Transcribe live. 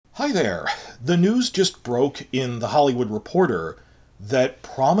Hi there. The news just broke in The Hollywood Reporter that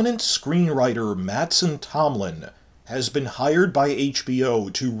prominent screenwriter Mattson Tomlin has been hired by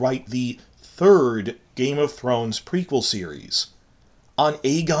HBO to write the third Game of Thrones prequel series on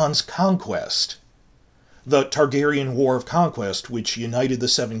Aegon's Conquest, the Targaryen War of Conquest, which united the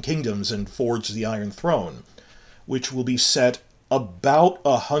Seven Kingdoms and forged the Iron Throne, which will be set about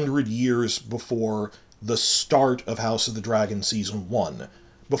 100 years before the start of House of the Dragon Season 1,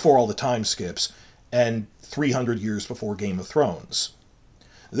 before all the time skips, and 300 years before Game of Thrones.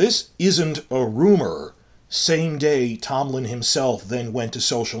 This isn't a rumor. Same day, Tomlin himself then went to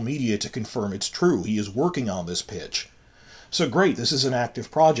social media to confirm it's true. He is working on this pitch. So great, this is an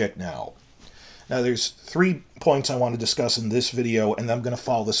active project now. Now there's 3 points I want to discuss in this video, and I'm going to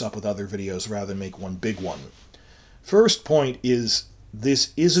follow this up with other videos rather than make one big one. First point is,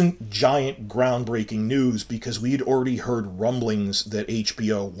 this isn't giant groundbreaking news because we had already heard rumblings that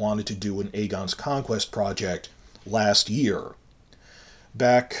HBO wanted to do an Aegon's Conquest project last year.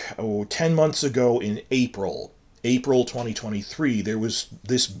 Back 10 months ago in April 2023, there was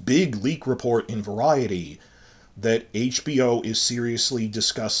this big leak report in Variety that HBO is seriously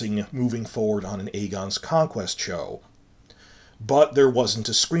discussing moving forward on an Aegon's Conquest show. But there wasn't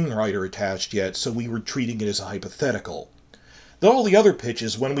a screenwriter attached yet, so we were treating it as a hypothetical. Though all the other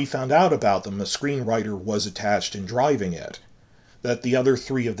pitches, when we found out about them, a screenwriter was attached and driving it. That the other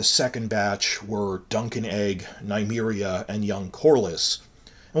 3 of the second batch were Duncan Egg, Nymeria, and young Corlys.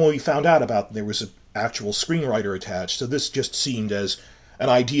 And when we found out about them, there was an actual screenwriter attached, so this just seemed as an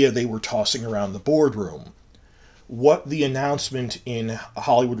idea they were tossing around the boardroom. What the announcement in A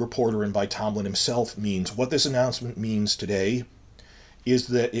Hollywood Reporter and by Tomlin himself means, what this announcement means today, is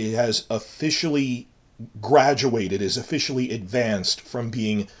that it has officially graduated, is officially advanced from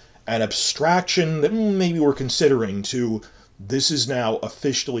being an abstraction that maybe we're considering to this is now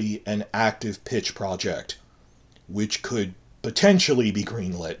officially an active pitch project, which could potentially be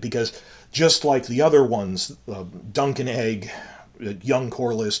greenlit, because just like the other ones, Duncan Egg, young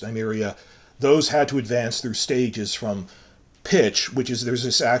Corlys, Nymeria, those had to advance through stages from pitch, which is there's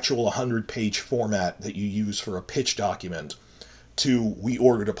this actual 100-page format that you use for a pitch document, to we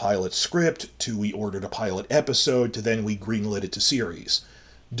ordered a pilot script, to we ordered a pilot episode, to then we greenlit it to series.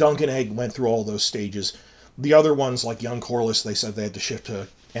 Duncan Egg went through all those stages. The other ones, like Young Corlys, they said they had to shift to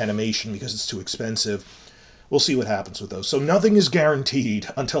animation because it's too expensive. We'll see what happens with those. So nothing is guaranteed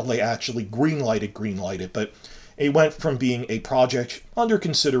until they actually greenlight it, but it went from being a project under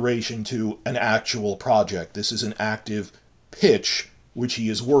consideration to an actual project. This is an active pitch which he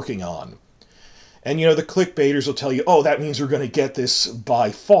is working on. And, you know, the clickbaiters will tell you, oh, that means we're going to get this by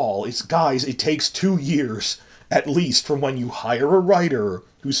fall. Guys, it takes 2 years, at least, from when you hire a writer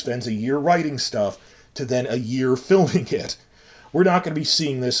who spends a year writing stuff to then a year filming it. We're not going to be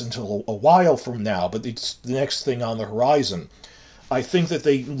seeing this until a while from now, but it's the next thing on the horizon. I think that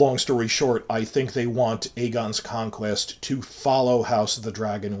long story short, I think they want Aegon's Conquest to follow House of the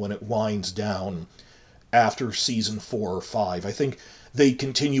Dragon when it winds down after season 4 or 5. I think they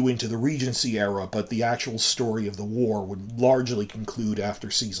continue into the Regency era, but the actual story of the war would largely conclude after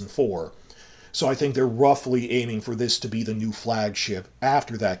season 4. So I think they're roughly aiming for this to be the new flagship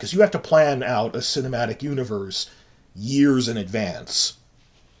after that, because you have to plan out a cinematic universe years in advance.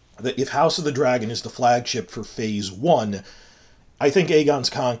 That if House of the Dragon is the flagship for Phase 1, I think Aegon's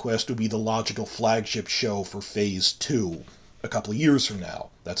Conquest would be the logical flagship show for Phase 2 a couple of years from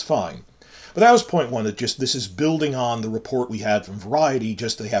now. That's fine. But that was point 1, that just this is building on the report we had from Variety,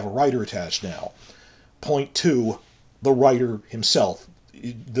 just they have a writer attached now. Point 2, the writer himself.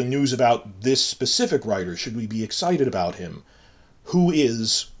 The news about this specific writer, should we be excited about him? Who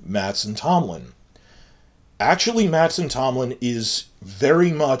is Mattson Tomlin? Actually, Mattson Tomlin is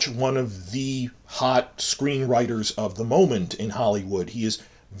very much one of the hot screenwriters of the moment in Hollywood. He is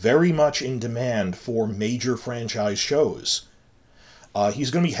very much in demand for major franchise shows.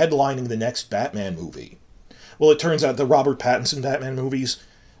 He's going to be headlining the next Batman movie. Well, it turns out the Robert Pattinson Batman movies,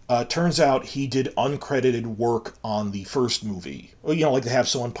 turns out he did uncredited work on the first movie. Well, you know, like they have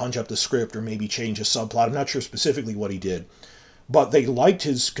someone punch up the script or maybe change a subplot. I'm not sure specifically what he did. But they liked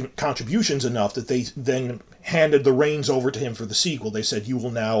his contributions enough that they then handed the reins over to him for the sequel. They said, you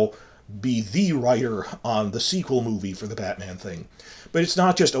will now be the writer on the sequel movie for the Batman thing. But it's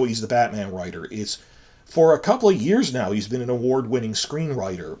not just, oh, he's the Batman writer. It's, for a couple of years now, he's been an award-winning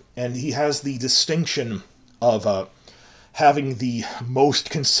screenwriter, and he has the distinction of having the most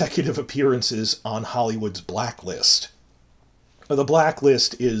consecutive appearances on Hollywood's Blacklist. The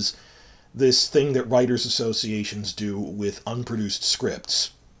Blacklist is this thing that writers' associations do with unproduced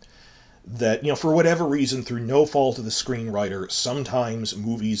scripts. that, for whatever reason, through no fault of the screenwriter, sometimes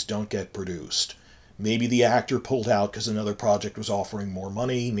movies don't get produced. Maybe the actor pulled out because another project was offering more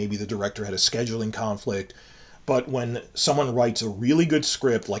money, maybe the director had a scheduling conflict, but when someone writes a really good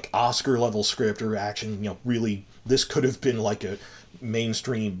script, like Oscar-level script or action, really, this could have been like a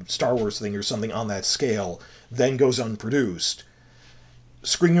mainstream Star Wars thing or something on that scale, then goes unproduced.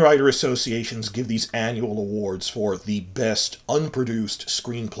 Screenwriter associations give these annual awards for the best unproduced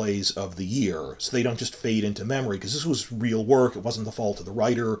screenplays of the year, so they don't just fade into memory, because this was real work, it wasn't the fault of the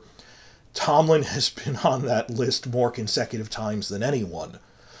writer. Tomlin has been on that list more consecutive times than anyone.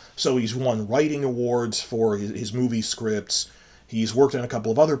 So he's won writing awards for his movie scripts, he's worked on a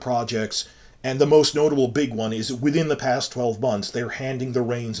couple of other projects, and the most notable big one is within the past 12 months, they're handing the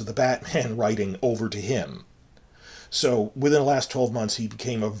reins of the Batman writing over to him. So within the last 12 months, he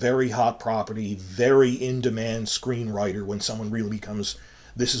became a very hot property, very in-demand screenwriter when someone really becomes,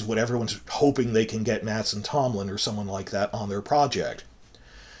 this is what everyone's hoping they can get Mattson Tomlin or someone like that on their project.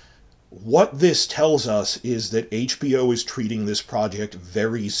 What this tells us is that HBO is treating this project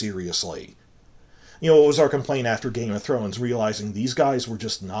very seriously. It was our complaint after Game of Thrones, realizing these guys were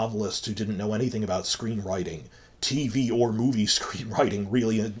just novelists who didn't know anything about screenwriting, TV or movie screenwriting,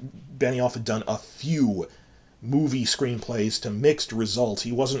 really. Benioff had done a few movie screenplays to mixed results.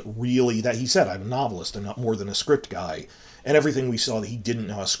 He wasn't really that. He said, I'm a novelist, I'm not more than a script guy. And everything we saw, that he didn't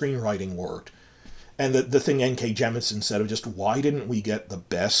know how screenwriting worked. And the thing N.K. Jemisin said of just, why didn't we get the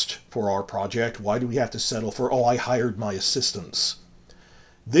best for our project? Why do we have to settle for, I hired my assistants?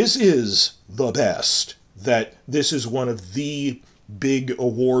 This is the best. That this is one of the big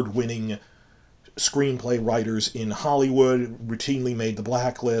award-winning screenplay writers in Hollywood, routinely made the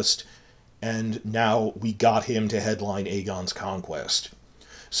blacklist, and now we got him to headline Aegon's Conquest.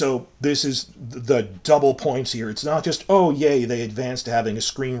 So this is the double points here. It's not just, yay, they advanced to having a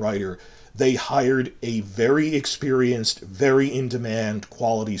screenwriter. They hired a very experienced, very in-demand,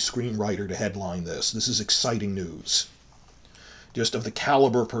 quality screenwriter to headline this. This is exciting news. Just of the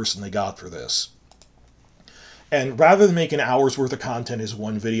caliber person they got for this. And rather than make an hour's worth of content as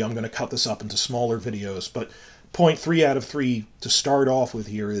one video, I'm going to cut this up into smaller videos. But point 3 out of 3 to start off with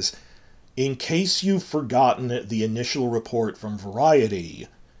here is, in case you've forgotten the initial report from Variety,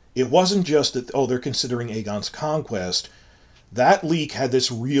 it wasn't just that, they're considering Aegon's Conquest. That leak had this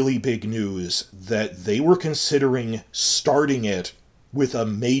really big news that they were considering starting it with a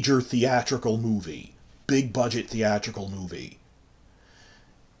major theatrical movie, big budget theatrical movie.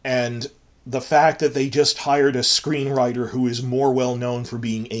 And the fact that they just hired a screenwriter who is more well known for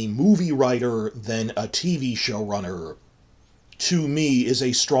being a movie writer than a TV showrunner, to me, is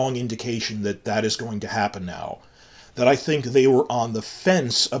a strong indication that that is going to happen now. That I think they were on the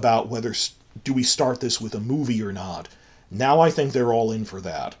fence about whether do we start this with a movie or not. Now I think they're all in for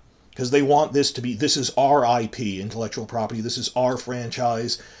that. Because they want this to be, this is our IP, intellectual property, this is our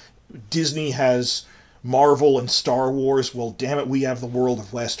franchise. Disney has Marvel and Star Wars, well damn it, we have the world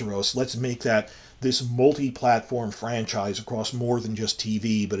of Westeros. Let's make that this multi-platform franchise across more than just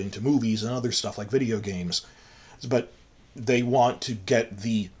TV, but into movies and other stuff like video games. But they want to get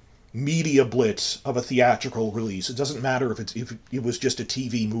the media blitz of a theatrical release. It doesn't matter if it was just a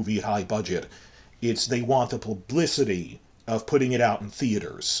TV movie at high budget. They want the publicity of putting it out in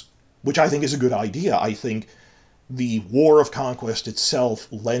theaters, which I think is a good idea. I think the War of Conquest itself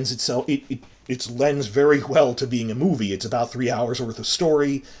lends itself, it lends very well to being a movie. It's about 3 hours worth of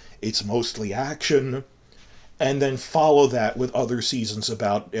story, it's mostly action, and then follow that with other seasons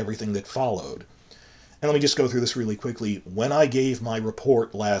about everything that followed. And let me just go through this really quickly. When I gave my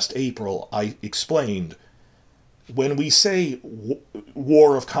report last April, I explained, when we say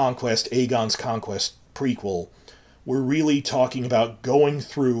War of Conquest, Aegon's Conquest prequel, we're really talking about going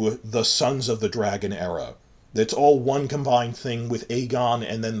through the Sons of the Dragon era. That's all one combined thing with Aegon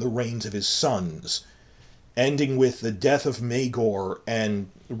and then the reigns of his sons, ending with the death of Maegor and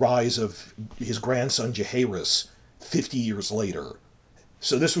rise of his grandson Jaehaerys 50 years later.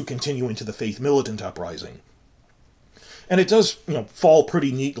 So this would continue into the Faith Militant Uprising. And it does, fall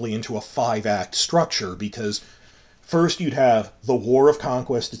pretty neatly into a 5-act structure, because first you'd have the War of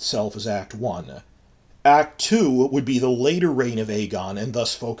Conquest itself as Act 1. Act 2 would be the later reign of Aegon, and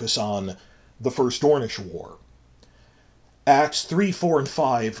thus focus on the First Dornish War. Acts 3, 4, and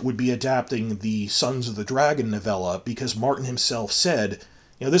 5 would be adapting the Sons of the Dragon novella, because Martin himself said,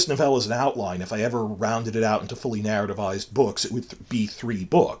 this novella is an outline. If I ever rounded it out into fully narrativized books, it would be 3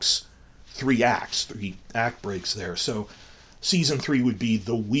 books. 3 acts, 3 act breaks there. So Season 3 would be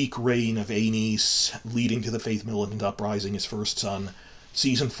the weak reign of Aenys, leading to the Faith Militant Uprising, his first son.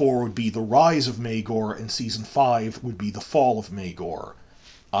 Season 4 would be the rise of Maegor, and Season 5 would be the fall of Maegor.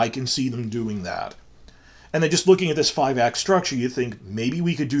 I can see them doing that. And then just looking at this 5-act structure, you think maybe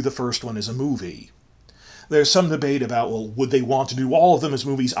we could do the first one as a movie. There's some debate about, well, would they want to do all of them as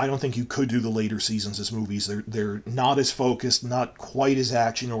movies? I don't think you could do the later seasons as movies. They're not as focused, not quite as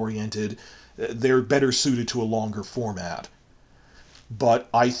action-oriented. They're better suited to a longer format. But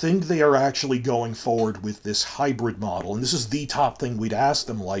I think they are actually going forward with this hybrid model. And this is the top thing we'd ask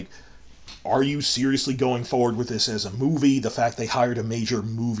them, like, are you seriously going forward with this as a movie? The fact they hired a major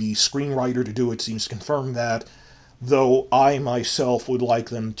movie screenwriter to do it seems to confirm that. Though I myself would like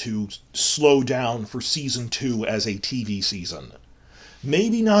them to slow down for season 2 as a TV season.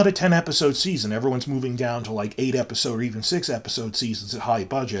 Maybe not a 10-episode season. Everyone's moving down to like 8-episode or even 6-episode seasons at high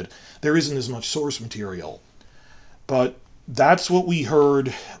budget. There isn't as much source material. But that's what we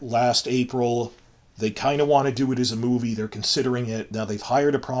heard last April. They kind of want to do it as a movie. They're considering it. Now they've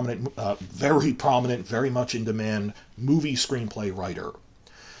hired a very prominent, very much in demand movie screenplay writer.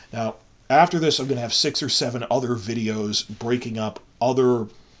 Now, after this, I'm going to have 6 or 7 other videos breaking up other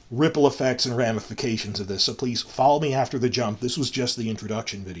ripple effects and ramifications of this, so please follow me after the jump. This was just the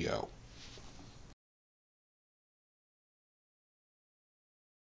introduction video.